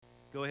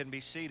Go ahead and be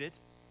seated.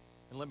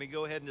 And let me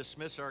go ahead and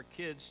dismiss our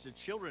kids to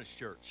Children's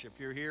Church. If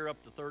you're here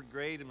up to third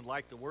grade and would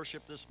like to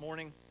worship this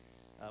morning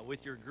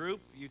with your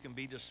group, you can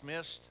be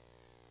dismissed.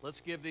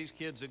 Let's give these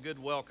kids a good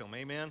welcome.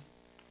 Amen.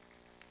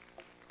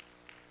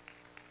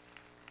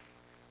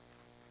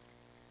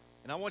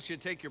 And I want you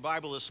to take your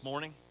Bible this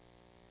morning,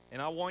 and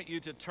I want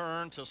you to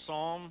turn to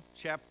Psalm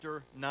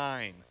chapter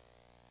 9.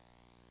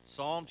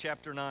 Psalm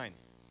chapter 9.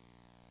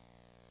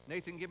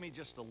 Nathan, give me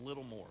just a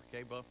little more,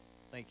 okay, bub?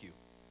 Thank you.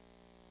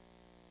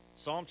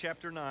 Psalm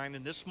chapter 9,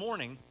 and this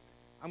morning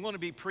I'm going to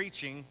be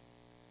preaching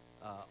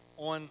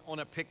on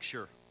a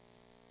picture.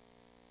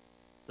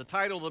 The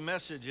title of the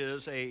message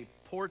is A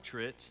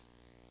Portrait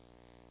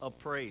of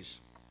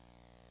Praise.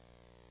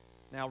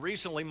 Now,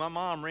 recently my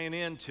mom ran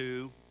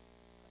into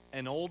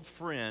an old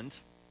friend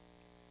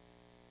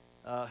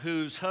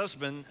whose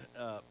husband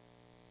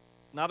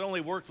not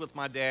only worked with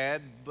my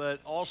dad,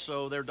 but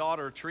also their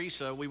daughter,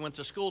 Teresa. We went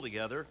to school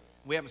together.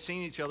 We haven't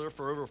seen each other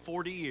for over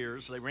 40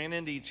 years. They ran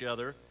into each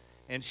other.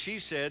 And she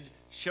said,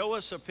 show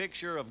us a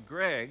picture of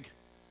Greg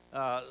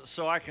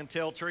so I can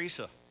tell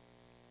Teresa.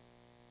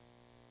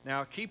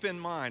 Now, keep in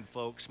mind,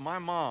 folks, my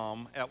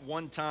mom at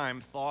one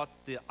time thought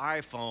the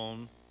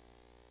iPhone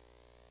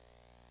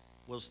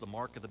was the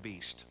mark of the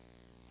beast.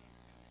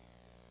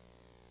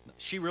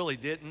 She really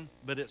didn't,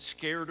 but it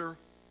scared her.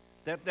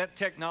 That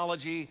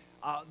technology,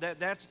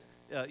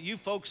 you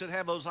folks that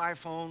have those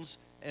iPhones,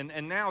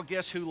 and now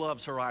guess who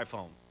loves her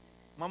iPhone?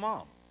 My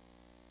mom.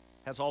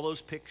 Has all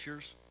those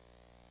pictures.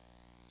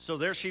 So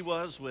there she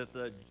was with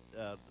the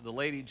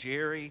lady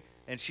Jerry,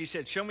 and she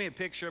said, show me a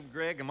picture of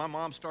Greg, and my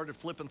mom started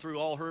flipping through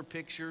all her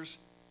pictures,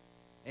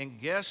 and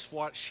guess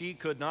what she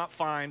could not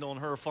find on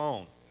her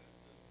phone?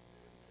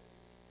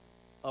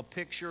 A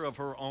picture of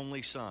her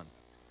only son.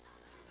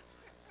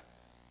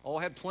 Oh,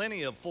 I had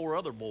plenty of 4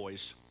 other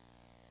boys,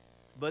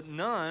 but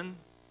none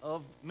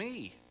of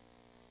me.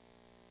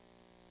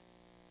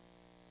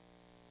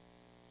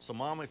 So,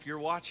 Mom, if you're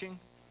watching,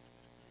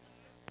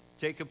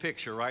 take a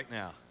picture right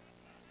now.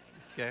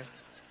 Okay?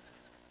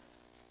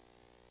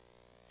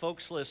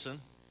 Folks, listen.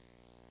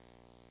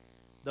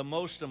 The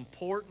most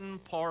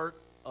important part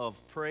of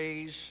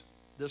praise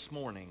this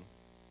morning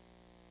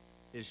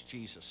is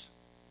Jesus.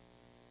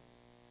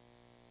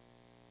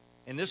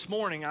 And this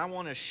morning, I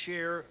want to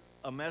share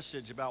a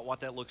message about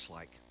what that looks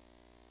like.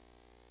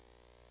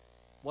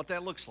 What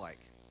that looks like.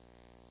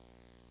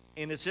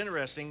 And it's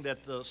interesting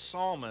that the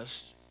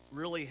psalmist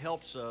really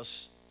helps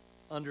us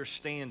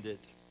understand it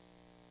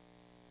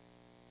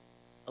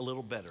a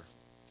little better.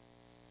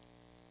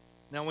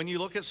 Now, when you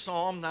look at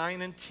Psalm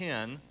 9 and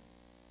 10,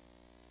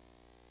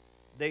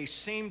 they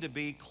seem to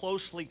be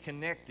closely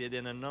connected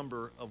in a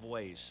number of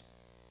ways.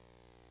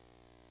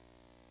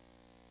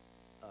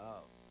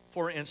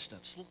 For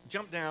instance,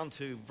 jump down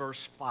to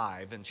verse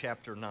 5 in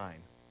chapter 9.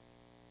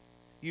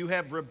 You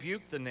have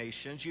rebuked the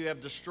nations, you have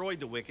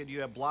destroyed the wicked,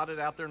 you have blotted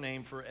out their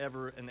name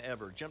forever and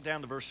ever. Jump down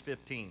to verse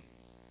 15.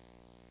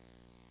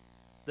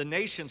 The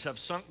nations have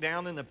sunk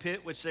down in the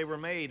pit which they were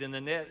made, in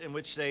the net in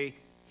which they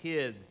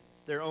hid.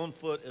 Their own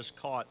foot is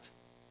caught.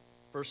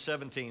 Verse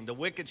 17. The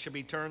wicked shall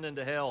be turned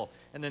into hell,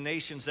 and the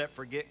nations that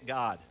forget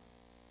God.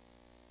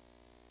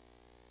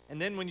 And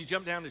then when you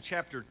jump down to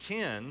chapter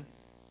 10,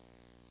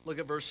 look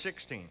at verse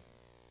 16.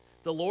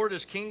 The Lord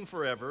is king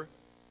forever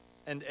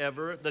and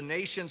ever. The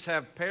nations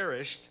have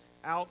perished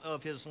out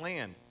of his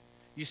land.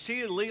 You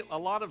see a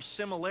lot of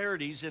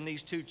similarities in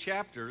these 2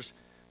 chapters,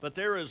 but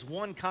there is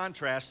one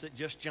contrast that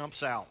just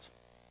jumps out.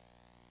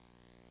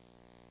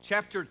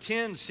 Chapter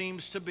 10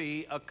 seems to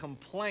be a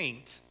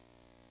complaint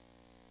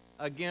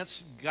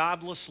against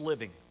godless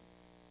living.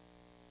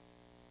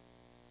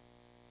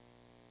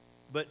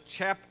 But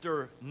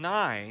chapter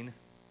 9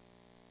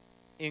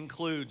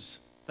 includes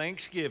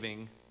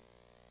thanksgiving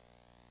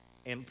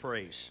and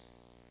praise.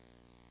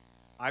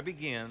 I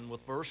begin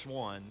with verse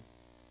 1,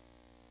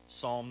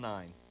 Psalm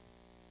 9.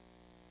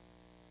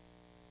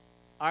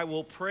 I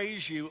will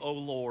praise you, O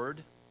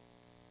Lord,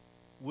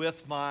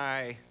 with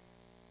my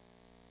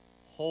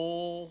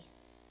whole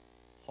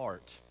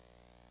heart.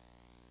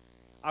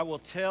 I will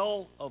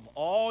tell of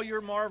all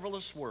your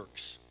marvelous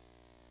works.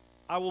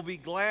 I will be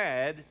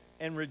glad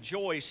and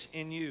rejoice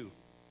in you.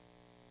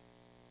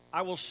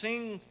 I will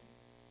sing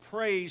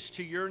praise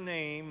to your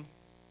name,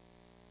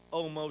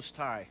 O Most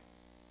High.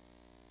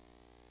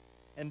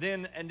 And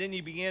then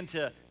you begin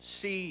to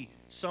see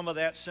some of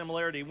that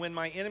similarity. When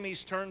my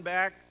enemies turn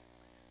back,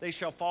 they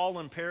shall fall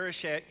and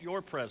perish at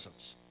your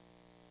presence.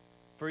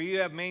 For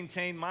you have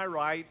maintained my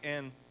right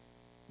and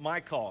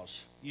my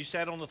cause. You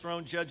sat on the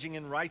throne judging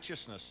in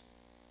righteousness.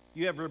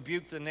 You have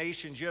rebuked the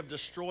nations. You have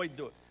destroyed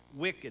the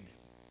wicked.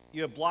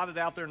 You have blotted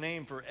out their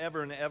name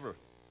forever and ever.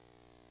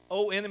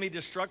 O enemy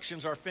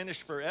destructions are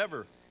finished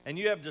forever, and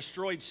you have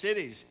destroyed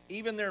cities.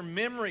 Even their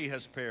memory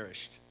has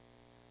perished.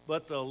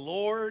 But the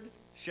Lord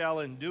shall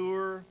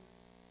endure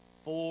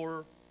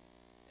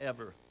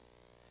forever.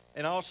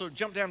 And also,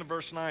 jump down to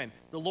verse 9.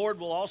 The Lord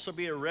will also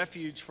be a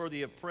refuge for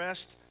the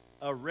oppressed,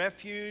 a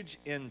refuge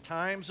in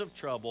times of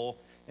trouble.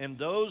 and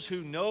those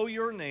who know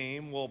your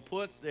name will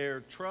put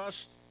their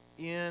trust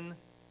in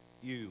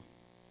you.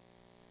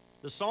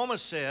 The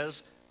psalmist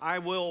says, I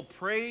will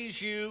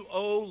praise you,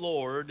 O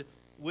Lord,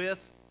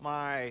 with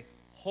my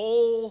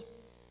whole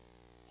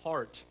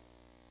heart.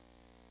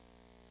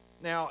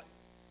 Now,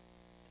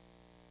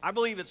 I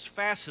believe it's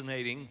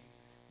fascinating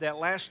that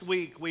last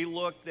week we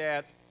looked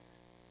at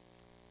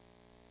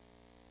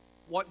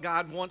what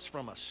God wants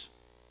from us.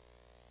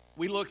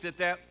 We looked at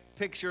that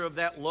picture of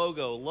that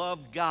logo,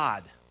 love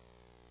God.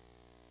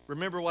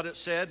 Remember what it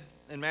said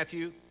in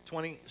Matthew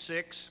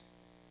 26?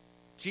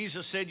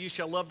 Jesus said, you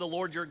shall love the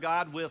Lord your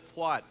God with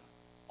what?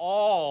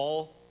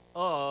 All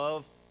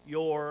of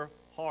your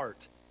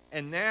heart.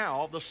 And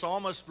now the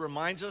psalmist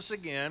reminds us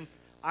again,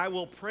 I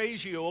will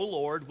praise you, O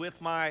Lord,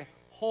 with my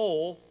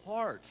whole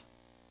heart.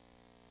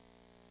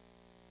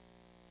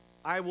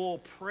 I will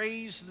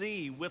praise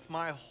thee with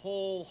my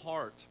whole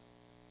heart.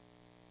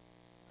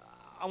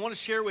 I want to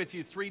share with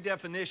you 3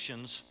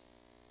 definitions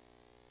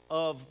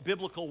of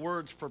biblical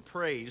words for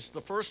praise. The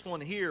first one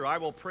here, I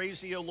will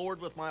praise thee, O Lord,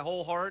 with my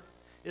whole heart,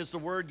 is the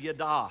word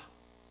yadah.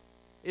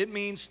 It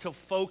means to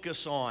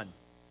focus on.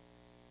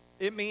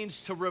 It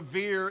means to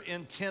revere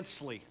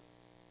intensely.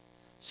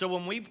 So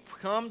when we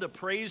come to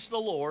praise the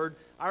Lord,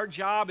 our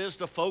job is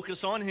to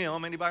focus on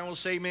Him. Anybody want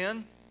to say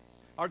amen?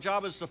 Our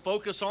job is to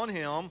focus on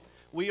Him.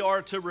 We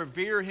are to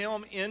revere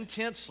Him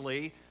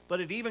intensely, but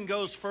it even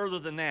goes further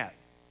than that.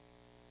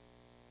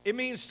 It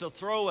means to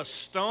throw a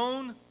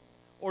stone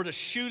or to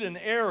shoot an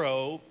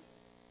arrow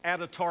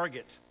at a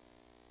target.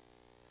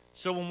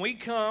 So when we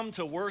come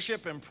to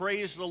worship and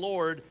praise the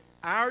Lord,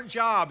 our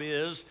job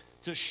is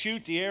to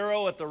shoot the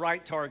arrow at the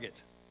right target,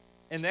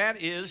 and that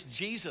is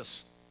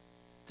Jesus.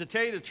 To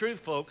tell you the truth,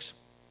 folks,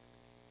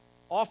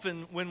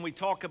 often when we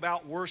talk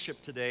about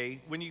worship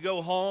today, when you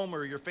go home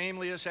or your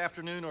family this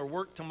afternoon or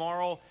work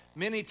tomorrow,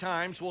 many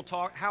times we'll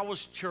talk, how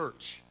was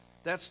church?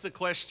 That's the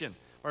question.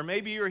 Or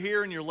maybe you're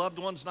here and your loved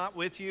one's not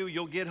with you.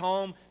 You'll get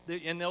home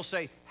and they'll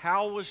say,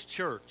 how was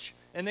church?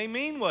 And they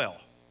mean well.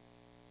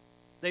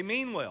 They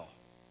mean well.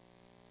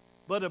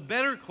 But a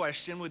better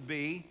question would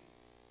be,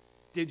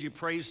 did you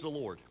praise the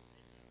Lord?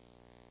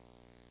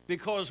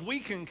 Because we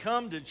can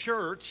come to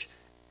church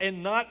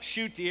and not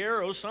shoot the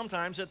arrow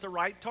sometimes at the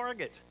right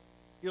target.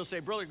 You'll say,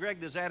 Brother Greg,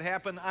 does that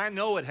happen? I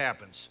know it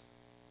happens.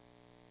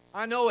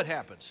 I know it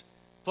happens.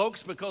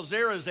 Folks, because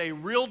there is a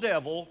real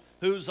devil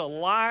who's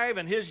alive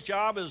and his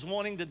job is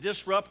wanting to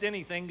disrupt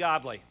anything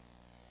godly.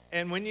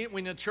 And when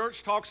the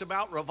church talks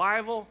about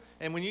revival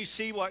and when you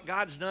see what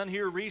God's done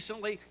here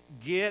recently,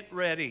 get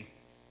ready.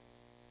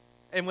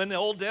 And when the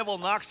old devil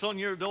knocks on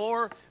your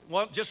door,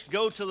 well, just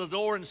go to the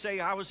door and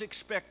say, I was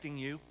expecting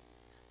you.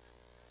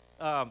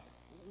 A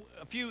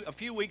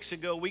few weeks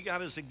ago, we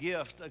got as a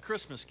gift, a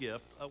Christmas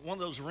gift, one of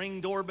those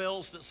Ring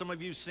doorbells that some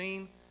of you have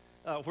seen,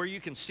 where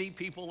you can see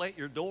people at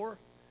your door.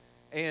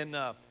 And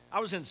I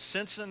was in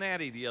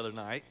Cincinnati the other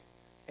night,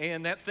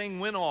 and that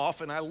thing went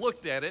off, and I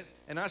looked at it,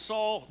 and I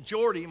saw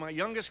Jordy, my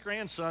youngest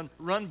grandson,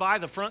 run by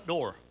the front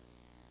door.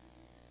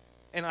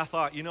 And I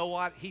thought, you know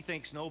what? He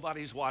thinks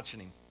nobody's watching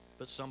him,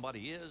 but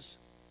somebody is.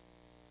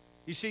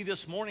 You see,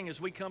 this morning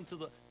as we come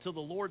to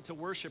the Lord to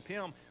worship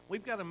Him,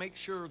 we've got to make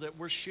sure that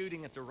we're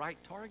shooting at the right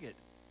target.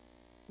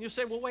 You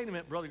say, well, wait a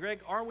minute, Brother Greg,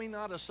 are we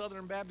not a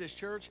Southern Baptist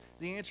church?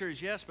 The answer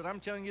is yes, but I'm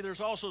telling you,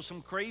 there's also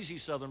some crazy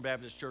Southern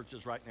Baptist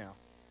churches right now.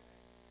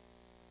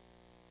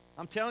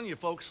 I'm telling you,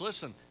 folks,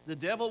 listen, the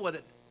devil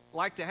would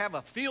like to have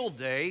a field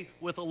day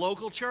with a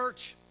local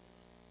church.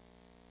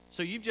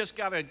 So you've just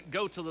got to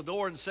go to the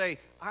door and say,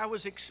 I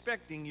was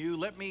expecting you.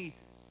 Let me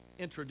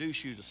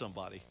introduce you to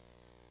somebody.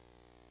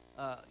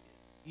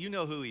 You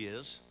know who he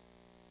is.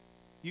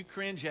 You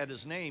cringe at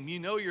his name. You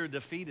know you're a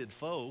defeated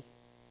foe.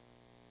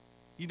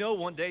 You know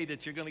one day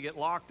that you're going to get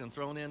locked and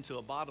thrown into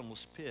a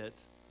bottomless pit.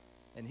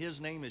 And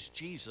his name is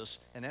Jesus,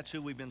 and that's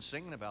who we've been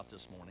singing about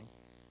this morning.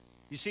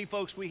 You see,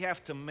 folks, we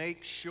have to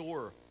make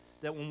sure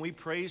that when we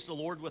praise the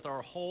Lord with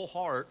our whole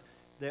heart,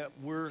 that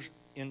we're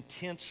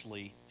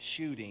intensely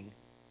shooting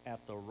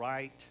at the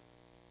right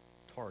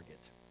target.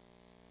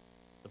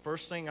 The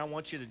first thing I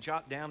want you to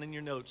jot down in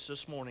your notes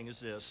this morning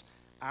is this.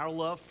 Our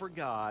love for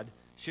God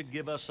should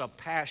give us a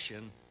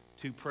passion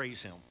to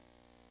praise Him.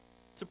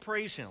 To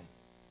praise Him.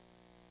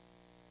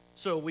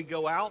 So we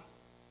go out.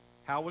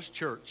 How was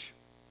church?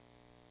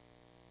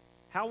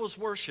 How was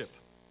worship?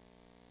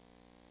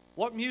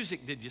 What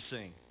music did you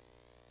sing?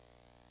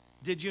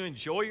 Did you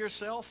enjoy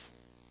yourself?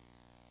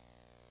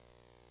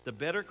 The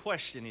better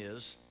question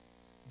is,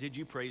 did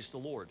you praise the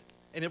Lord?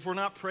 And if we're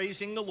not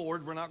praising the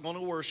Lord, we're not going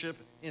to worship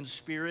in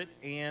spirit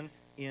and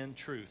in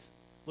truth.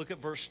 Look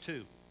at verse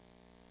 2.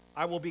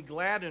 I will be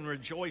glad and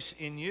rejoice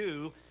in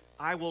you.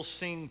 I will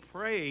sing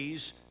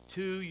praise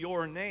to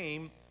your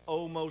name,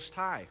 O Most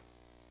High.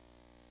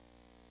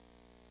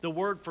 The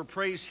word for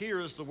praise here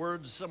is the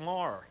word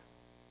zamar.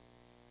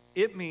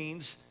 It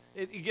means,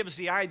 it gives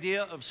the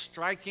idea of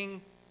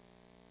striking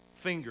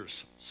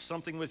fingers,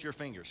 something with your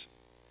fingers.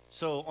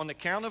 So on the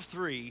count of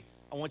 3,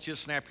 I want you to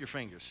snap your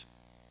fingers.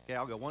 Okay,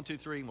 I'll go 1, 2,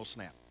 3, and we'll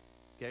snap.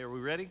 Okay, are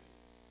we ready?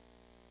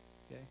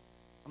 Okay.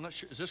 I'm not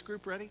sure. Is this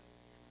group ready?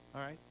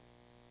 All right.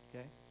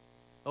 Okay.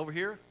 Over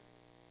here?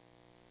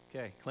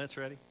 Okay. Clint's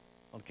ready?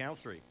 On the count of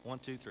 3. 1,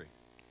 2, 3.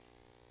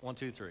 1,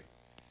 2, 3.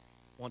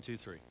 1, 2,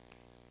 3.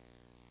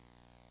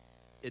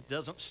 It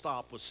doesn't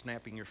stop with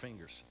snapping your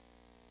fingers.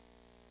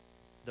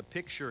 The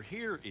picture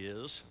here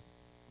is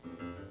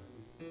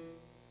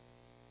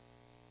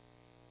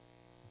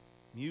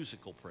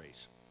musical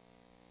praise.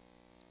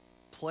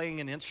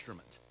 Playing an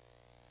instrument.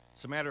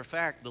 As a matter of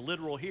fact, the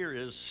literal here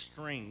is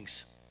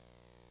strings.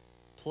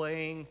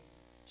 Playing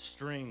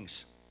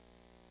strings.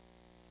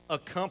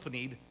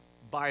 Accompanied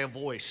by a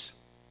voice.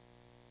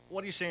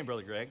 What are you saying,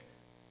 Brother Greg?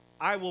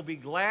 I will be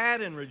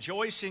glad and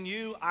rejoice in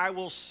you. I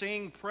will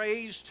sing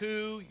praise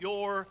to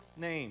your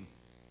name.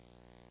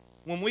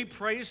 When we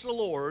praise the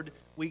Lord,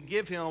 we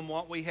give him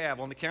what we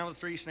have. On the count of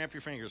 3, snap your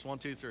fingers. 1,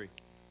 2, 3.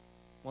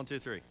 1, 2,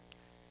 3.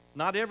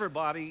 Not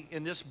everybody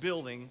in this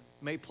building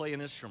may play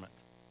an instrument.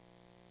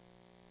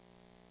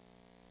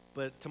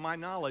 But to my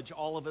knowledge,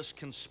 all of us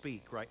can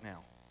speak right now.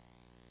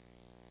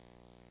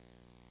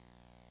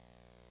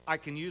 I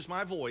can use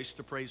my voice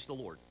to praise the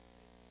Lord.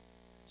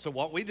 So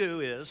what we do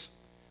is,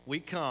 we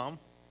come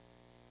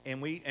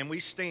and we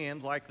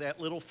stand like that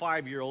little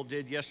 5-year-old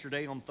did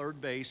yesterday on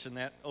third base in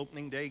that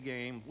opening day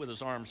game with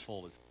his arms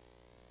folded.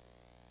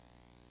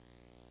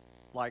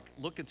 Like,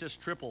 look at this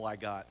triple I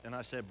got. And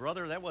I said,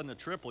 brother, that wasn't a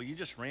triple. You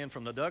just ran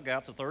from the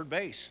dugout to third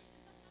base.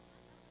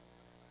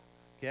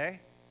 Okay?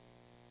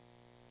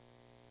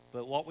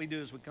 But what we do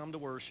is we come to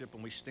worship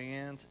and we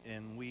stand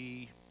and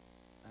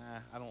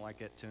I don't like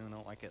that tune. I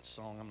don't like that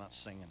song. I'm not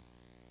singing.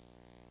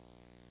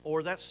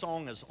 Or that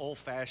song is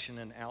old-fashioned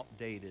and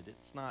outdated.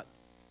 It's not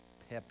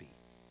peppy.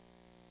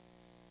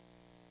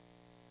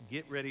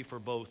 Get ready for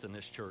both in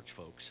this church,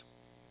 folks.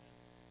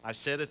 I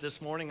said it this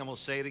morning. I'm going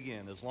to say it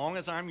again. As long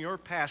as I'm your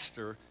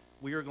pastor,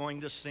 we are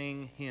going to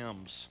sing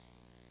hymns.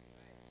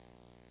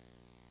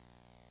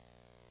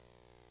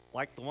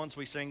 Like the ones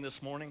we sang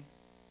this morning.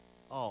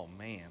 Oh,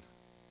 man.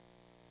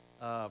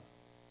 I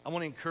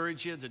want to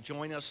encourage you to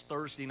join us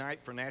Thursday night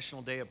for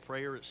National Day of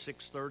Prayer at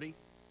 6:30.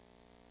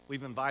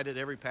 We've invited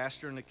every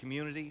pastor in the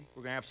community.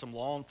 We're going to have some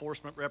law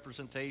enforcement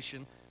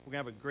representation. We're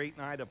going to have a great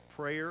night of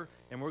prayer,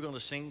 and we're going to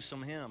sing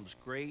some hymns.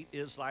 Great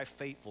is thy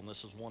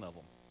faithfulness is one of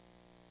them.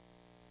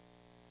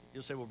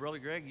 You'll say, well, Brother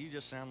Greg, you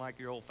just sound like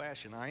you're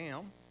old-fashioned. I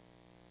am.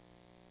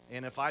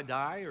 And if I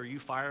die or you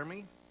fire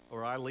me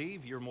or I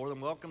leave, you're more than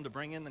welcome to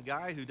bring in the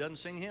guy who doesn't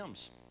sing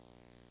hymns.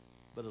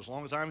 But as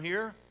long as I'm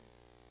here,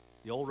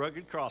 the old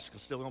rugged cross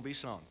is still going to be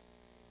sung.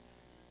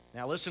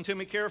 Now listen to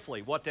me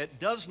carefully. What that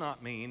does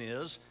not mean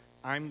is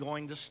I'm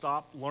going to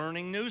stop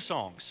learning new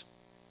songs.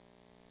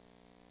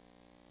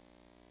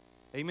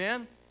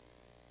 Amen?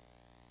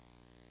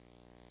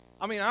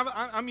 I mean,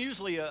 I'm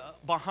usually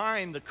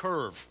behind the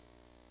curve.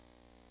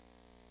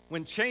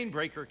 When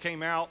Chainbreaker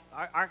came out,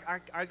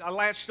 I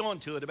latched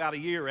onto it about a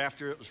year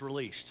after it was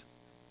released.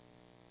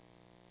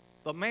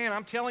 But man,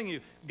 I'm telling you,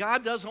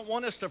 God doesn't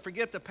want us to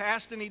forget the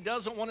past, and he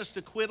doesn't want us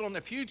to quit on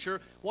the future.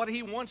 What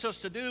he wants us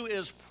to do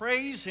is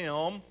praise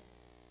him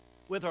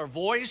with our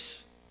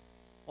voice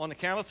on the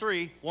count of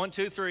 3. 1,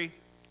 2, 3.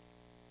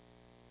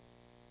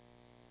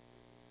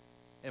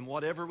 And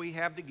whatever we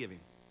have to give him.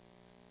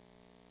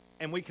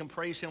 And we can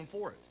praise him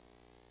for it.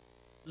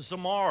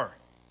 Zamar.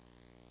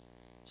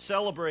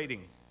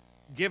 Celebrating.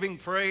 Giving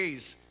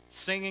praise.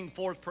 Singing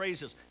forth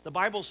praises. The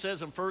Bible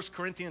says in 1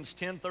 Corinthians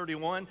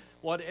 10:31,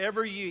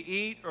 whatever you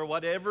eat or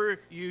whatever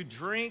you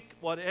drink,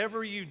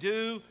 whatever you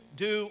do,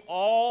 do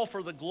all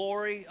for the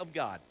glory of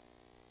God.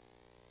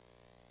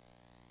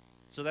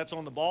 So that's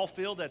on the ball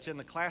field, that's in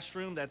the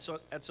classroom, that's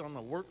on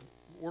the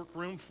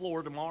workroom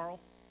floor tomorrow.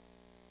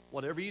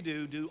 Whatever you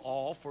do, do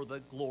all for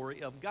the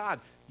glory of God.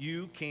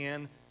 You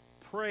can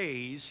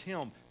praise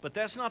him. But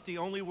that's not the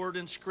only word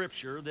in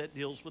Scripture that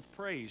deals with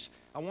praise.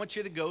 I want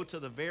you to go to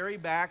the very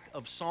back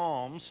of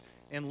Psalms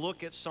and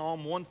look at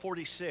Psalm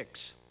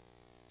 146.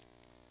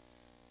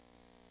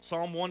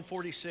 Psalm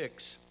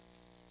 146.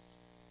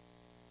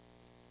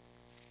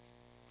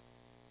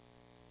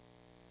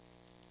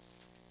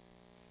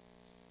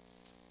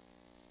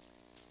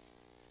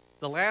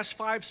 The last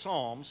 5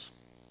 Psalms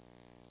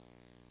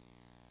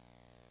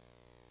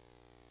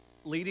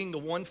leading to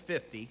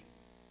 150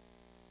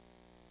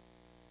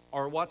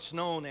 are what's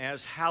known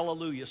as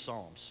Hallelujah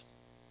Psalms.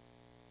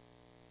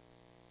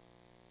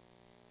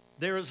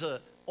 There is an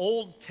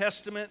Old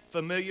Testament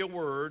familiar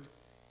word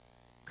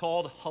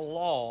called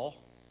halal.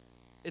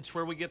 It's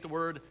where we get the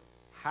word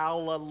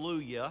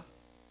hallelujah.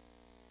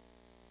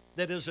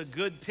 That is a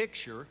good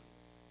picture,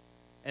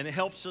 and it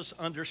helps us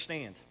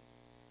understand.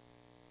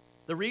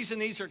 The reason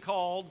these are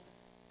called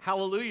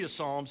Hallelujah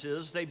Psalms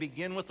is they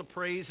begin with a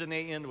praise and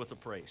they end with a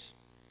praise.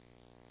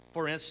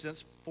 For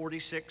instance,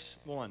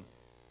 46:1.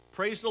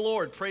 Praise the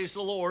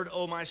Lord,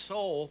 O my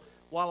soul.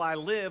 While I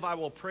live, I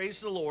will praise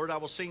the Lord. I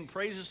will sing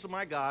praises to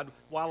my God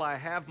while I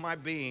have my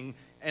being.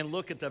 And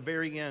look at the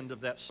very end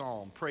of that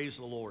psalm. Praise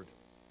the Lord.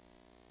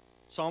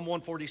 Psalm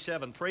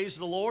 147. Praise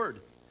the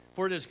Lord,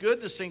 for it is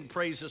good to sing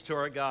praises to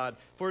our God,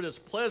 for it is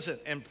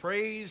pleasant and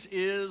praise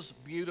is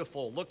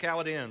beautiful. Look how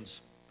it ends.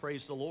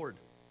 Praise the Lord.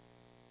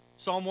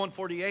 Psalm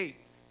 148,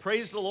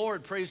 praise the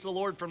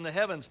Lord from the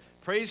heavens.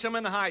 Praise him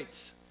in the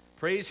heights.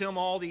 Praise him,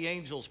 all the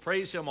angels.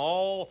 Praise him,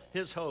 all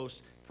his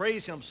hosts.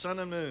 Praise him, sun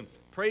and moon.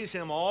 Praise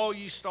him, all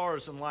ye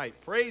stars and light.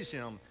 Praise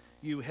him,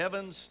 you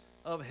heavens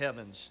of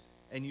heavens,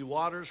 and you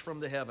waters from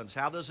the heavens.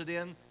 How does it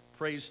end?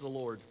 Praise the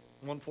Lord.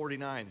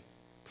 149,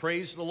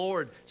 praise the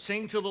Lord.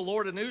 Sing to the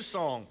Lord a new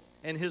song,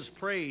 and his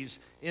praise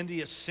in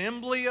the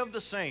assembly of the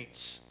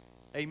saints.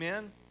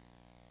 Amen?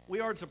 We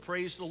are to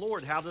praise the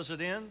Lord. How does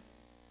it end?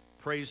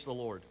 Praise the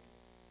Lord.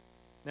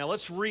 Now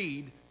let's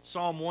read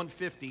Psalm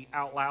 150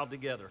 out loud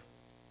together.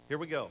 Here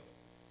we go.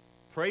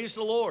 Praise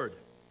the Lord.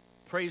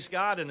 Praise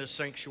God in his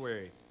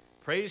sanctuary.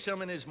 Praise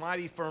him in his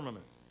mighty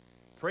firmament.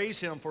 Praise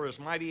him for his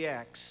mighty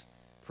acts.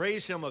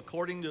 Praise him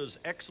according to his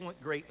excellent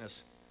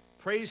greatness.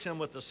 Praise him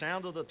with the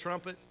sound of the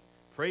trumpet.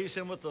 Praise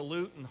him with the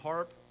lute and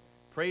harp.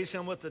 Praise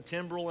him with the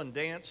timbrel and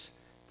dance.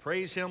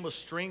 Praise him with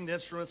stringed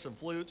instruments and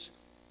flutes.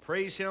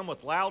 Praise him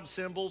with loud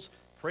cymbals.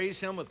 Praise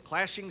him with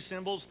clashing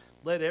cymbals.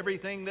 Let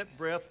everything that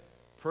breath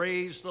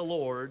praise the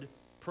Lord.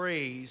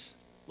 Praise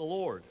the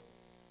Lord.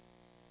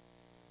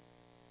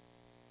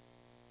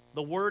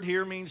 The word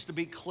here means to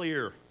be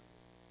clear,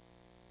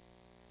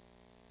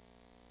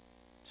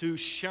 to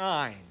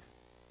shine,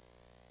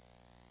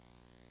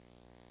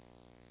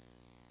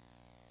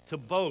 to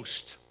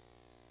boast,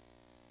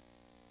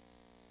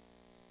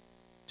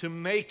 to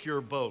make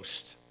your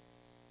boast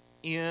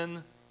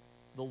in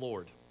the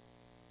Lord.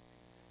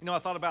 You know, I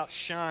thought about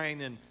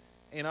shine,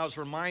 and I was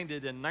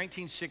reminded in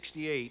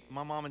 1968,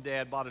 my mom and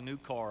dad bought a new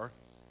car.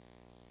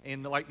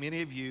 And like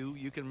many of you,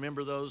 you can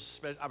remember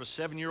those. I was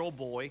a 7-year-old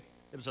boy.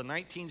 It was a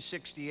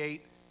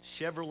 1968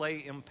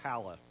 Chevrolet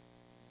Impala.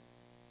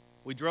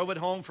 We drove it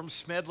home from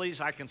Smedley's.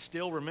 I can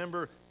still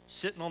remember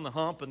sitting on the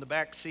hump in the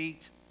back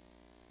seat,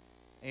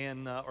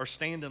 and or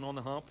standing on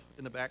the hump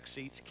in the back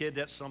seats. Kid,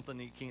 that's something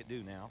that you can't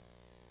do now.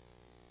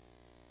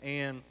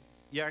 And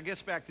yeah, I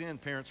guess back then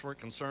parents weren't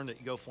concerned that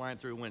you go flying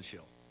through a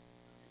windshield.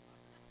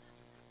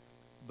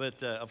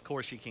 But of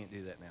course you can't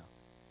do that now.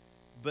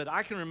 But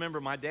I can remember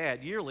my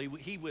dad, yearly,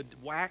 he would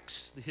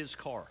wax his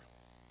car.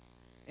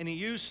 And he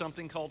used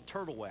something called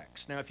turtle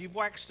wax. Now, if you've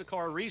waxed a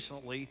car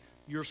recently,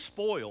 you're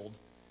spoiled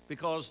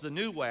because the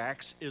new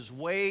wax is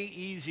way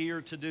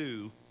easier to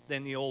do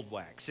than the old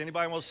wax.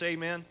 Anybody want to say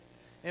amen?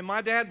 And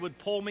my dad would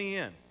pull me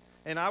in,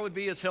 and I would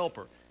be his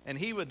helper. And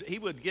he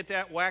would get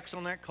that wax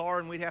on that car,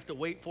 and we'd have to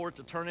wait for it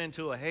to turn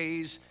into a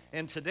haze.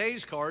 And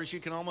today's cars, you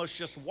can almost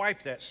just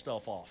wipe that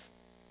stuff off.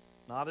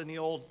 Not in the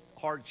old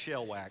hard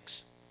shell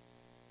wax.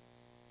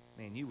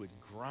 Man, you would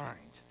grind,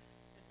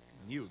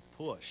 and you would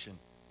push,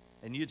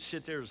 and you'd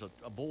sit there as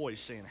a boy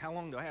saying, how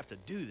long do I have to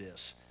do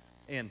this?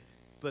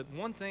 But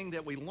one thing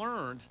that we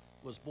learned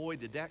was, boy,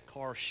 did that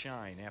car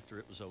shine after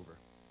it was over.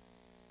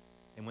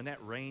 And when that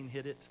rain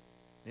hit it,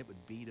 it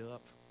would beat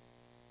up.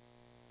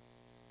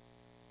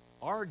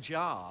 Our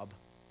job,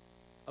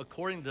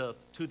 according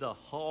to the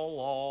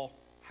Hall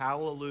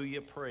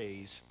Hallelujah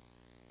praise,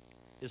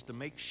 is to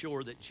make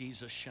sure that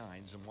Jesus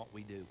shines in what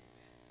we do.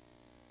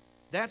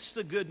 That's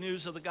the good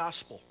news of the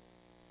gospel.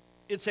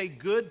 It's a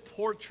good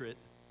portrait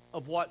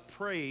of what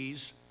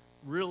praise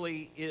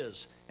really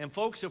is. And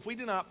folks, if we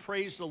do not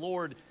praise the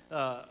Lord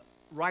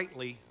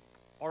rightly,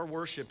 our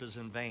worship is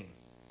in vain.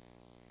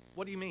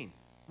 What do you mean?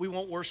 We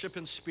won't worship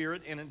in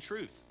spirit and in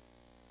truth.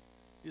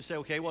 You say,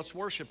 okay, what's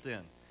worship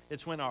then?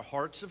 It's when our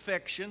heart's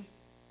affection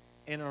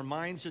and our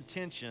mind's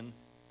attention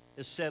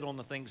is set on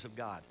the things of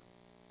God.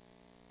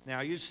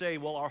 Now you say,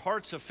 well, our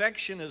heart's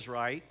affection is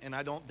right, and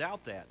I don't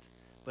doubt that.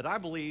 But I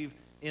believe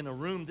in a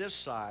room this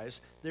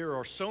size, there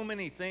are so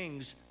many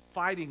things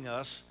fighting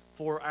us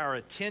for our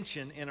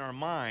attention in our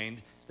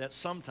mind that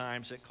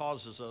sometimes it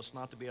causes us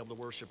not to be able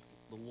to worship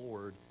the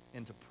Lord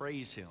and to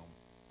praise Him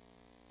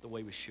the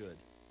way we should.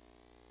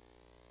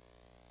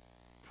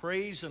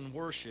 Praise and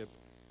worship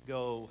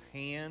go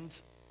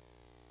hand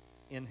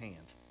in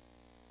hand.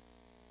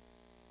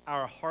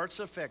 Our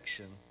heart's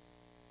affection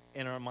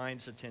and our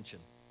mind's attention.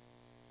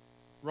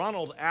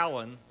 Ronald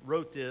Allen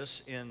wrote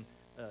this in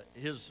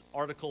his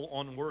article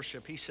on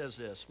worship. He says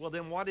this, well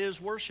then what is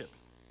worship?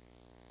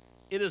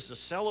 It is the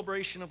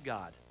celebration of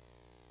God.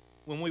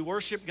 When we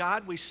worship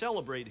God, we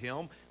celebrate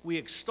Him, we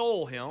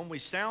extol Him, we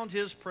sound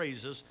His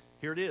praises.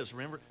 Here it is,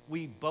 remember,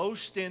 we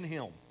boast in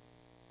Him.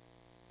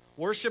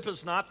 Worship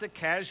is not the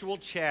casual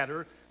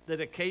chatter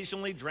that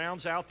occasionally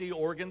drowns out the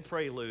organ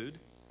prelude.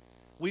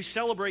 We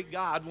celebrate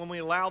God when we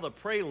allow the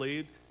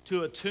prelude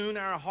to attune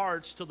our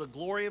hearts to the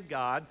glory of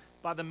God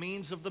by the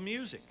means of the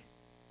music.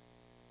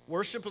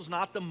 Worship is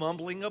not the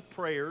mumbling of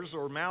prayers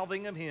or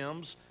mouthing of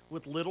hymns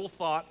with little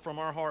thought from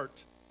our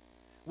heart.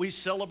 We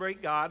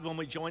celebrate God when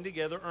we join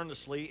together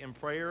earnestly in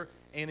prayer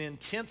and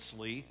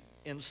intensely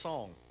in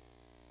song.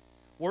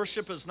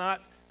 Worship is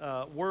not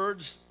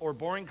words or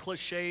boring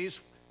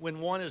cliches when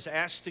one is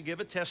asked to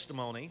give a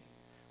testimony.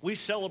 We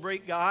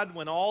celebrate God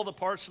when all the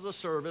parts of the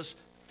service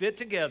fit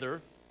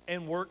together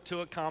and work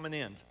to a common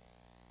end.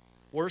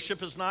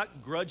 Worship is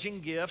not grudging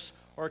gifts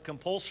or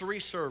compulsory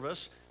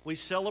service We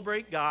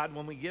celebrate God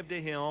when we give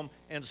to Him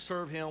and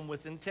serve Him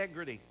with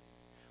integrity.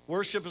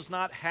 Worship is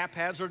not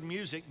haphazard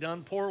music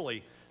done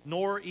poorly,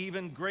 nor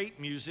even great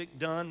music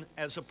done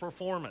as a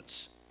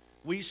performance.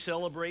 We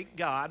celebrate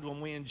God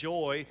when we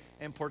enjoy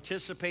and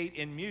participate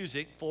in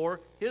music for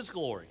His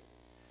glory.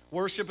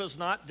 Worship is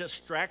not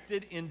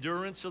distracted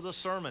endurance of the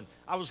sermon.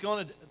 I was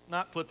going to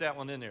not put that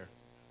one in there.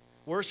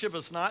 Worship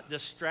is not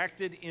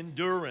distracted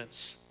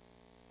endurance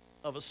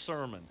of a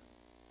sermon.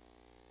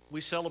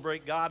 We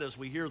celebrate God as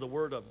we hear the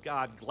word of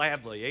God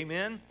gladly,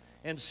 amen,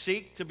 and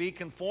seek to be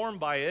conformed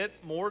by it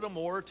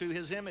more to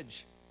His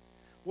image.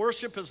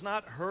 Worship is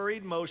not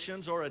hurried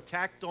motions or a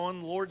tacked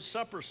on Lord's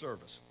Supper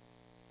service.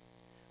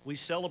 We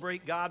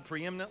celebrate God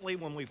preeminently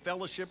when we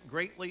fellowship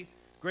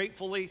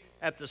gratefully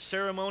at the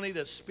ceremony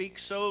that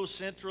speaks so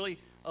centrally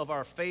of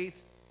our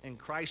faith in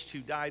Christ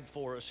who died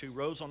for us, who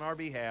rose on our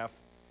behalf,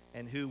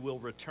 and who will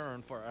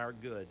return for our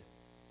good.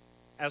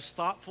 As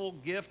thoughtful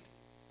gift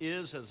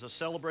is as a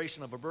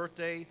celebration of a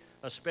birthday,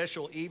 a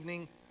special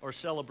evening, or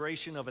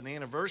celebration of an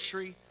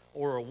anniversary,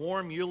 or a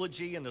warm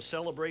eulogy and the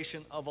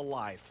celebration of a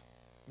life.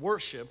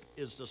 Worship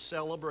is the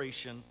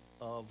celebration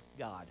of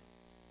God.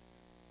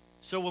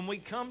 So when we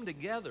come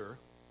together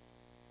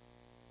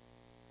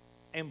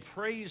and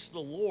praise the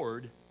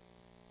Lord,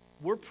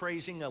 we're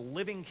praising a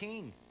living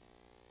King.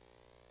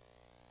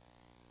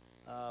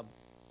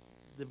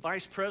 The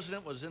vice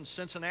president was in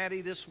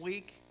Cincinnati this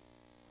week,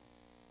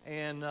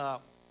 and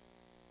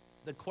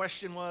the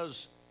question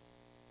was,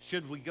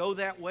 should we go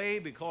that way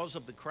because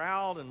of the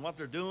crowd and what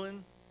they're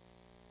doing?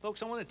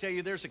 Folks, I want to tell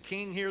you there's a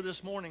king here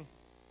this morning,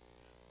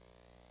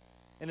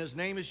 and his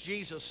name is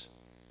Jesus.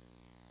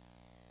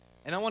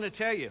 And I want to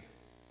tell you,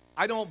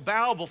 I don't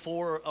bow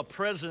before a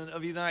president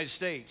of the United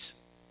States,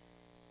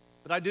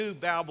 but I do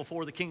bow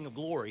before the King of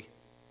Glory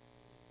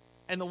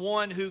and the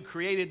one who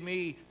created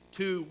me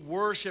to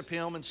worship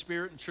Him in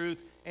spirit and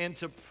truth and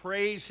to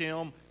praise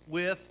Him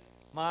with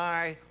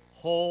my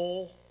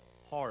whole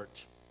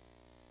heart.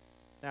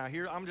 Now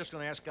here, I'm just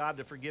going to ask God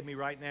to forgive me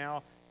right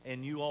now,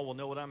 and you all will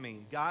know what I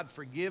mean. God,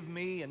 forgive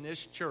me in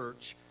this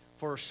church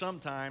for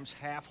sometimes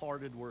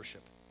half-hearted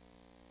worship.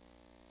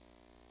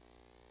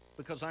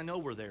 Because I know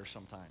we're there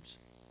sometimes.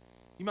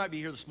 You might be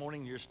here this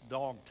morning and you're just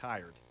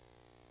dog-tired.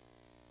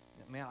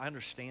 Man, I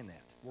understand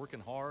that.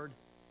 Working hard.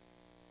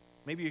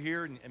 Maybe you're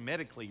here and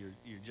medically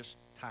you're just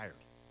tired.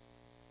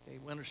 Okay,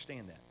 we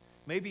understand that.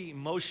 Maybe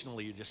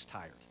emotionally you're just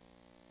tired.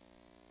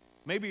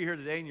 Maybe you're here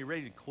today and you're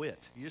ready to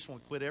quit. You just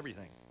want to quit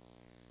everything.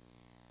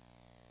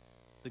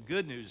 The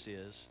good news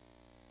is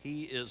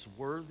He is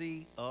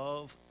worthy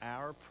of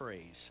our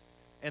praise.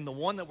 And the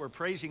one that we're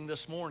praising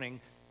this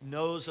morning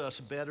knows us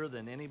better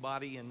than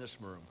anybody in this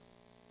room.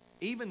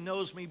 Even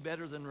knows me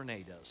better than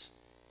Renee does.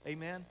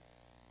 Amen?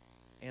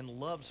 And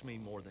loves me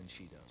more than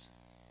she does.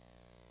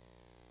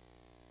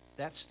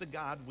 That's the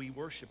God we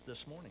worship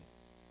this morning.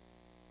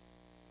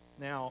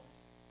 Now,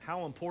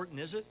 how important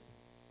is it?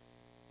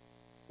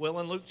 Well,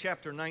 in Luke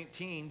chapter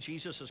 19,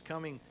 Jesus is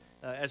coming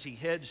as He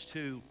heads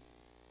to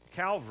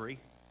Calvary.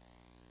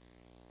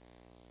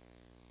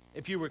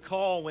 If you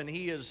recall, when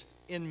He is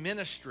in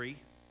ministry,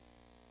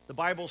 the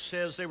Bible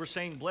says they were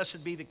saying,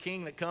 "Blessed be the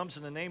King that comes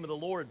in the name of the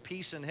Lord,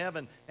 peace in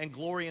heaven and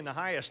glory in the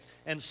highest."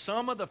 And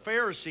some of the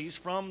Pharisees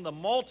from the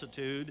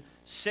multitude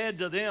said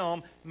to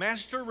them,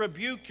 "Master,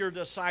 rebuke your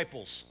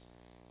disciples.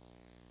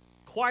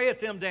 Quiet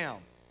them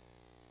down."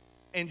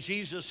 And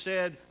Jesus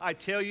said, "I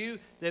tell you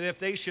that if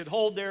they should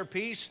hold their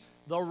peace,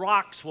 the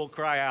rocks will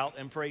cry out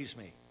and praise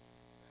me."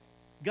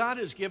 God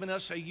has given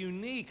us a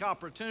unique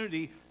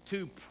opportunity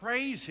to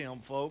praise Him,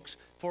 folks,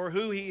 for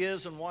who He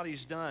is and what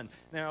He's done.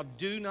 Now,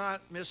 do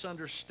not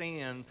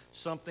misunderstand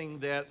something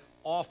that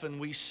often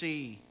we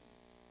see.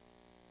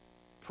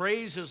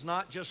 Praise is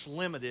not just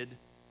limited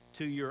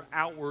to your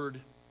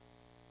outward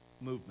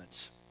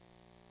movements.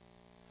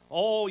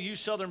 Oh, you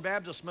Southern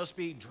Baptists must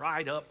be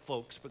dried up,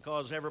 folks,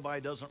 because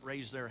everybody doesn't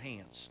raise their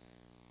hands.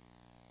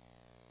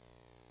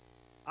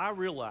 I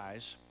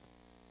realize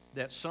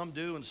that some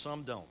do and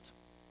some don't.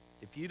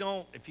 If you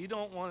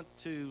don't want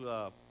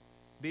to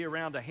be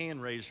around a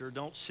hand raiser,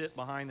 don't sit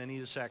behind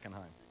Anita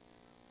Sackenheim.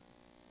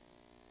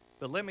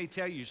 But let me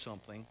tell you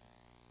something.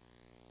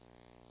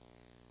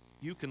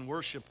 You can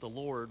worship the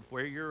Lord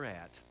where you're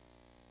at,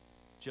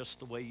 just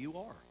the way you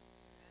are.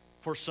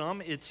 For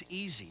some, it's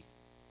easy.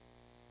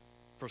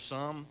 For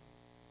some,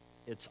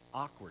 it's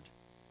awkward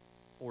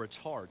or it's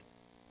hard.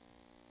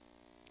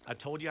 I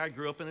told you I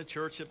grew up in a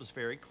church that was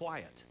very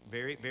quiet,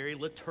 very, very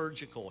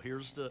liturgical.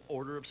 Here's the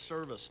order of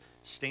service.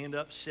 Stand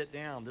up, sit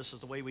down. This is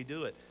the way we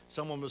do it.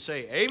 Someone would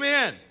say,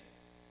 "Amen."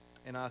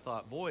 And I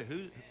thought, boy,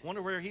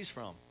 wonder where he's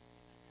from.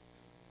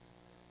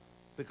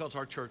 Because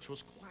our church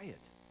was quiet.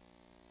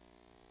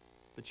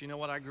 But you know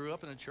what? I grew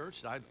up in a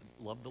church. I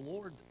loved the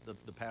Lord.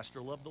 The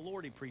pastor loved the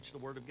Lord. He preached the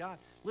Word of God.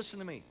 Listen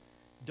to me.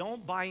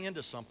 Don't buy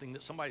into something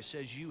that somebody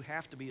says you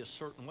have to be a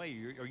certain way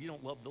or you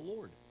don't love the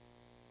Lord.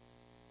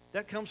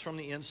 That comes from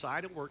the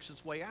inside. It works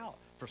its way out.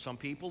 For some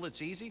people,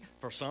 it's easy.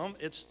 For some,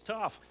 it's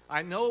tough.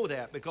 I know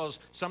that because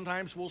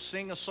sometimes we'll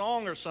sing a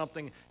song or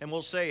something and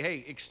we'll say,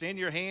 hey, extend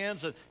your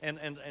hands,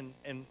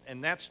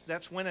 and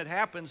that's when it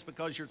happens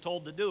because you're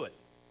told to do it.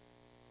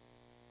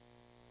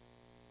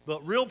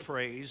 But real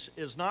praise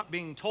is not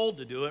being told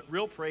to do it.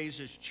 Real praise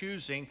is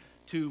choosing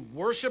to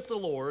worship the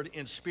Lord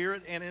in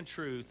spirit and in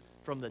truth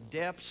from the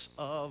depths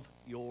of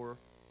your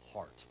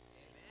heart.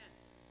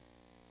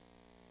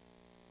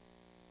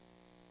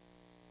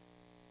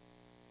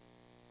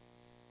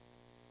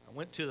 I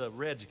went to the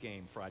Reds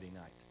game Friday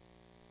night.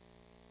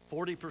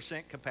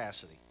 40%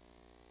 capacity.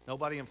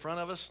 Nobody in front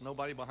of us,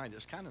 nobody behind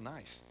us. Kind of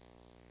nice.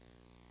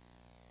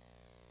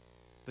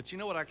 But you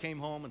know what I came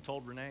home and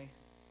told Renee?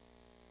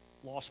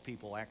 Lost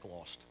people act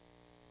lost.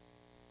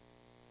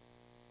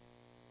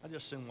 I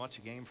just soon watch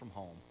a game from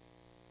home.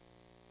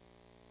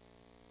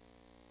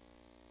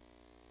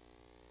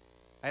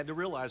 I had to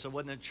realize I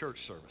wasn't in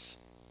church service.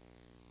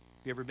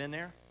 Have you ever been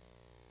there?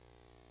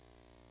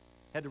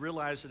 Had to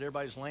realize that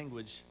everybody's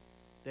language,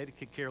 they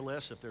could care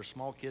less if there's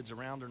small kids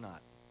around or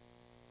not.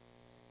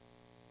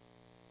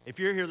 If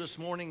you're here this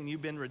morning and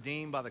you've been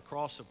redeemed by the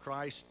cross of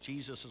Christ,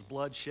 Jesus'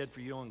 blood shed for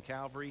you on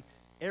Calvary,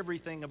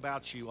 everything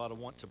about you ought to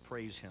want to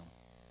praise him.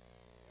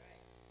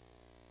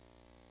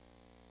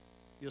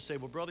 You'll say,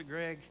 well, Brother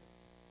Greg,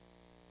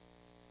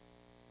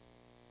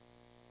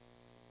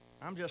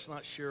 I'm just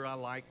not sure I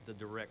like the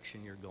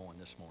direction you're going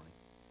this morning.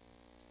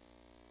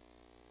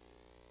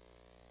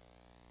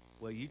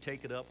 Well, you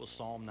take it up with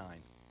Psalm 9.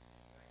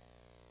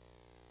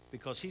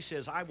 Because he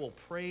says, I will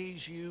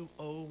praise you,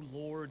 O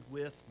Lord,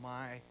 with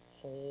my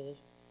whole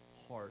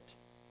heart.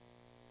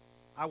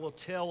 I will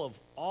tell of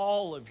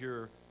all of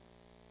your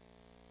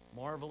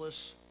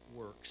marvelous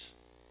works,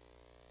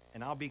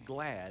 and I'll be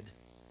glad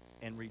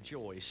and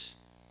rejoice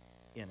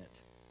in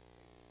it.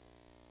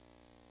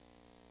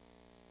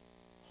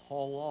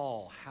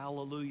 Halal,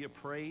 hallelujah,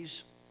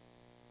 praise.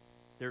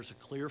 There's a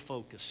clear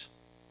focus.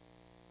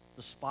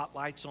 The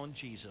spotlight's on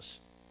Jesus,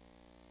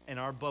 and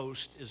our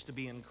boast is to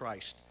be in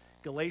Christ.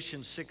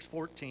 Galatians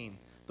 6:14,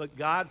 but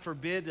God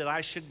forbid that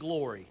I should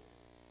glory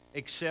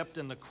except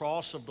in the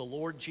cross of the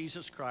Lord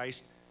Jesus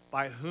Christ,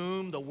 by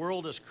whom the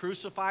world is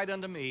crucified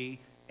unto me,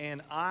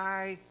 and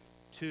I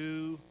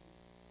to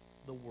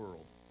the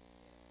world.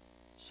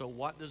 So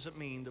what does it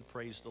mean to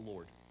praise the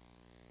Lord?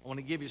 I want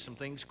to give you some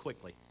things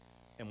quickly,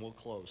 and we'll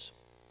close.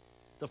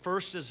 The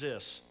first is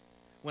this.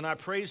 When I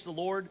praise the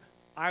Lord,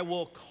 I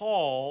will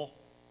call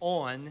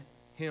on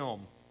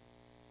him.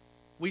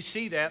 We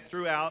see that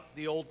throughout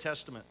the Old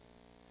Testament.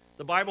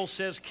 The Bible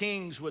says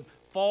kings would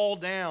fall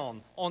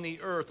down on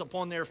the earth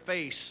upon their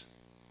face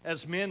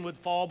as men would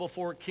fall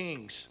before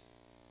kings.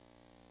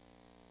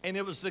 And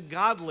it was the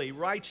godly,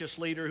 righteous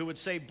leader who would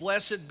say,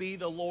 blessed be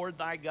the Lord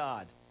thy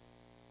God.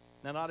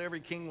 Now, not every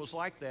king was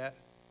like that,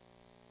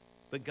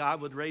 but God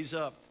would raise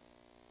up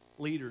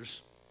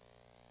leaders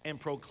and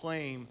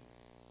proclaim,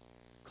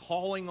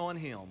 calling on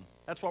him.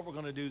 That's what we're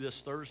going to do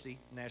this Thursday,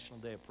 National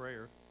Day of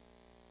Prayer,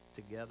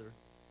 together.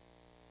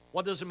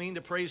 What does it mean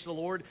to praise the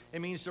Lord?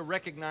 It means to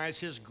recognize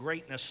his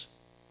greatness.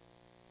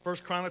 1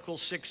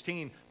 Chronicles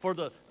 16,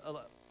 for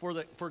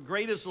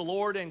great is the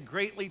Lord and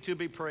greatly to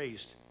be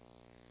praised.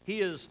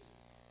 He is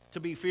to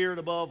be feared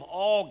above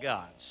all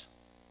gods.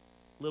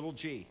 Little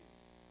g.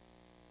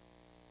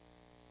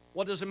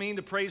 What does it mean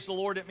to praise the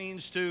Lord? It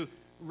means to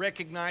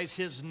recognize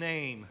his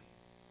name.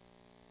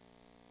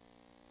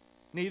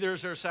 Neither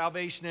is there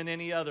salvation in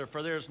any other,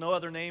 for there is no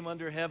other name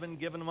under heaven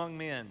given among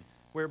men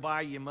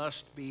whereby you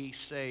must be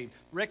saved.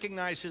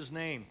 Recognize his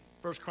name.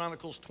 1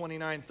 Chronicles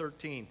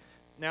 29:13.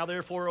 Now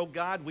therefore, O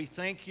God, we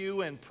thank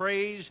you and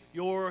praise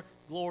your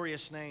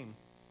glorious name.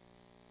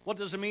 What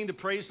does it mean to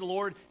praise the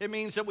Lord? It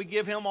means that we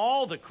give him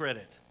all the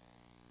credit.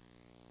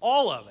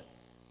 All of it.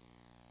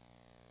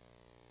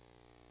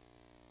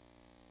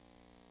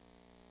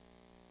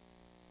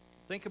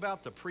 Think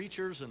about the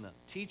preachers and the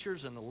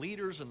teachers and the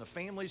leaders and the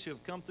families who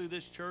have come through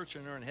this church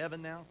and are in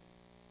heaven now.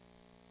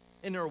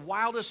 In their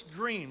wildest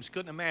dreams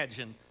couldn't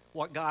imagine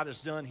what God has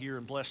done here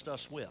and blessed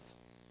us with.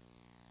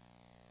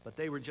 But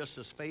they were just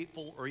as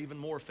faithful or even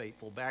more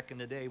faithful back in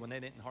the day when they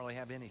didn't hardly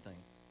have anything.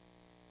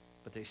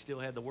 But they still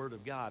had the Word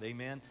of God,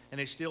 amen? And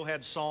they still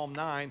had Psalm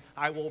 9,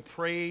 I will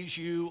praise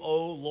you,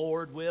 O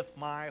Lord, with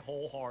my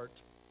whole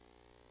heart.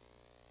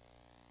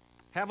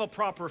 Have a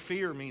proper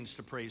fear means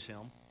to praise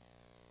him.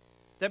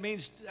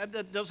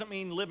 That doesn't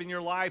mean living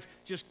your life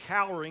just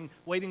cowering,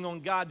 waiting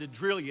on God to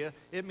drill you.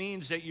 It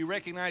means that you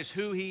recognize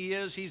who he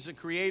is. He's the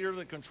creator,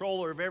 the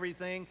controller of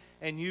everything,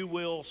 and you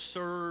will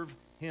serve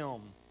him.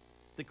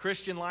 The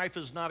Christian life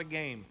is not a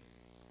game.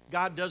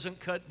 God doesn't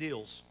cut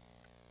deals.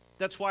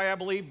 That's why I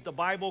believe the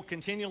Bible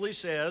continually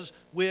says,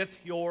 with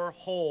your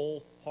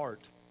whole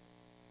heart.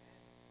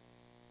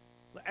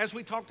 As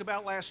we talked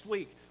about last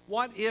week,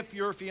 what if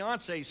your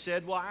fiance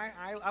said, well,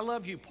 I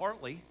love you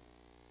partly.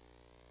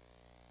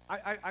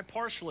 I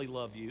partially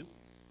love you.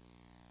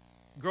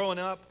 Growing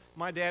up,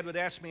 my dad would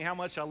ask me how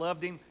much I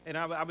loved him, and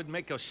I would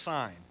make a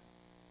sign.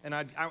 And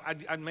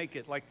I'd make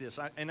it like this,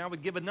 and I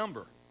would give a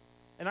number.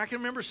 And I can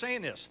remember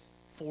saying this,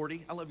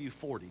 40. I love you,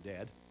 40,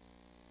 Dad.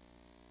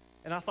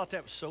 And I thought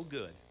that was so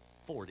good,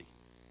 40.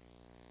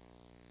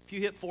 If you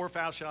hit 4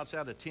 foul shots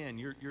out of 10,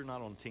 you're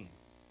not on the team.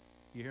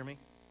 You hear me?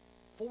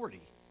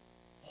 40.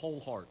 Whole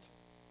heart.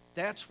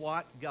 That's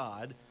what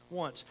God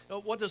wants.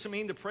 What does it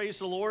mean to praise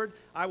the Lord?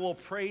 I will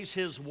praise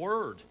His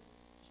word.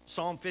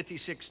 Psalm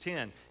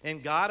 56:10.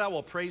 In God I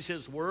will praise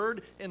His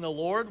word. In the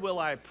Lord will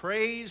I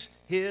praise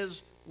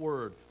His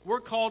word.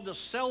 We're called to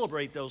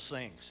celebrate those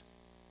things.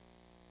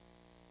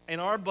 And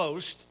our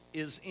boast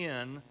is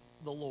in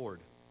the Lord.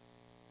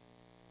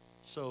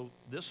 So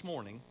this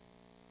morning,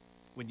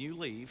 when you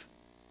leave,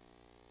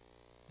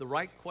 the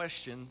right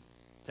question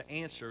to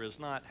answer is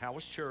not, how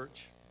was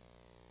church?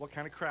 What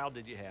kind of crowd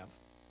did you have?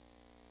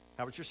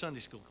 How was your Sunday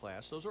school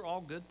class? Those are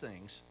all good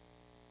things.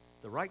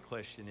 The right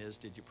question is,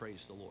 did you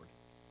praise the Lord?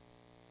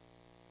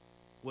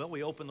 Well,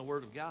 we opened the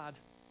Word of God.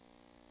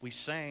 We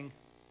sang.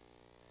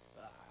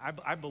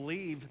 I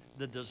believe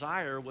the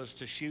desire was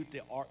to shoot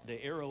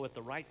the arrow at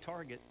the right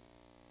target.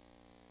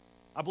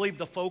 I believe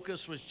the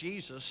focus was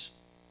Jesus.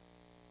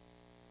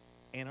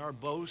 And our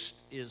boast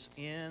is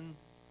in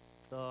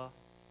the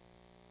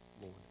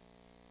Lord.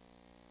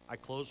 I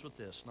close with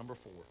this, number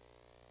 4.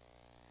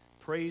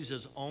 Praise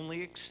is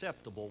only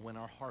acceptable when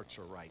our hearts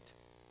are right.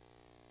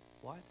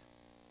 What?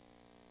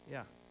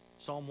 Yeah.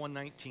 Psalm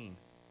 119,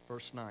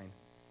 verse 9.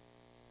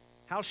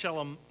 How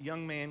shall a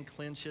young man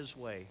cleanse his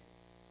way?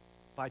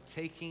 By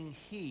taking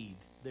heed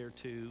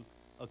thereto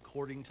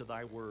according to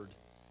thy word.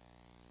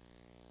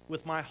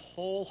 With my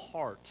whole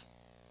heart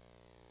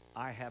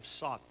I have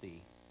sought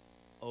thee.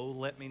 Oh,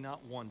 let me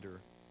not wander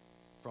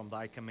from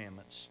thy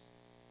commandments.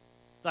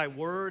 Thy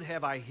word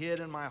have I hid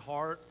in my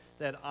heart,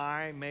 that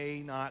I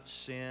may not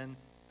sin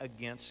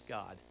against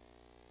God.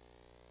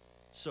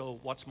 So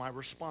what's my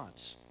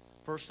response?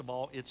 First of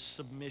all, it's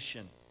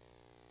submission.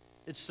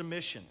 It's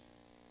submission.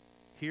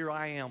 Here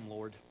I am,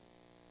 Lord.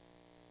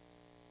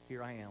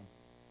 Here I am.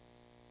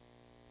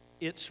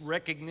 It's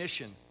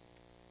recognition.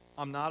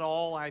 I'm not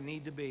all I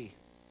need to be.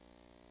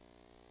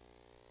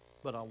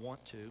 But I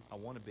want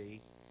to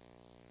be.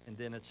 And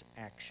then it's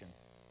action.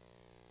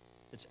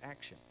 It's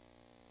action.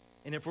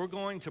 And if we're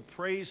going to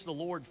praise the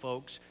Lord,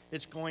 folks,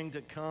 it's going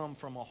to come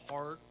from a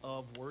heart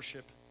of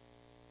worship.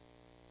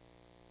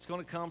 It's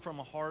going to come from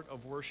a heart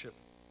of worship.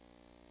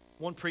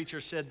 One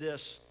preacher said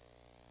this,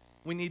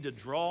 we need to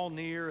draw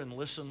near and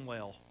listen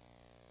well.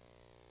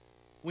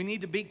 We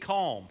need to be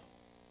calm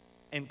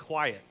and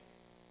quiet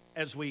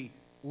as we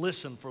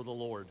listen for the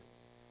Lord,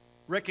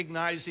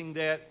 recognizing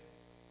that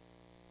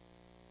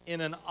in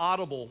an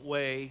audible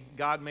way,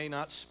 God may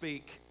not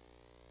speak.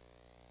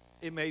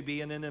 It may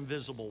be in an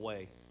invisible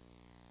way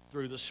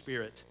through the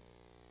Spirit.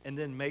 And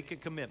then make a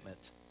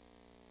commitment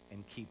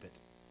and keep it.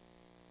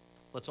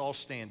 Let's all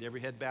stand, every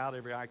head bowed,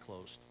 every eye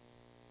closed.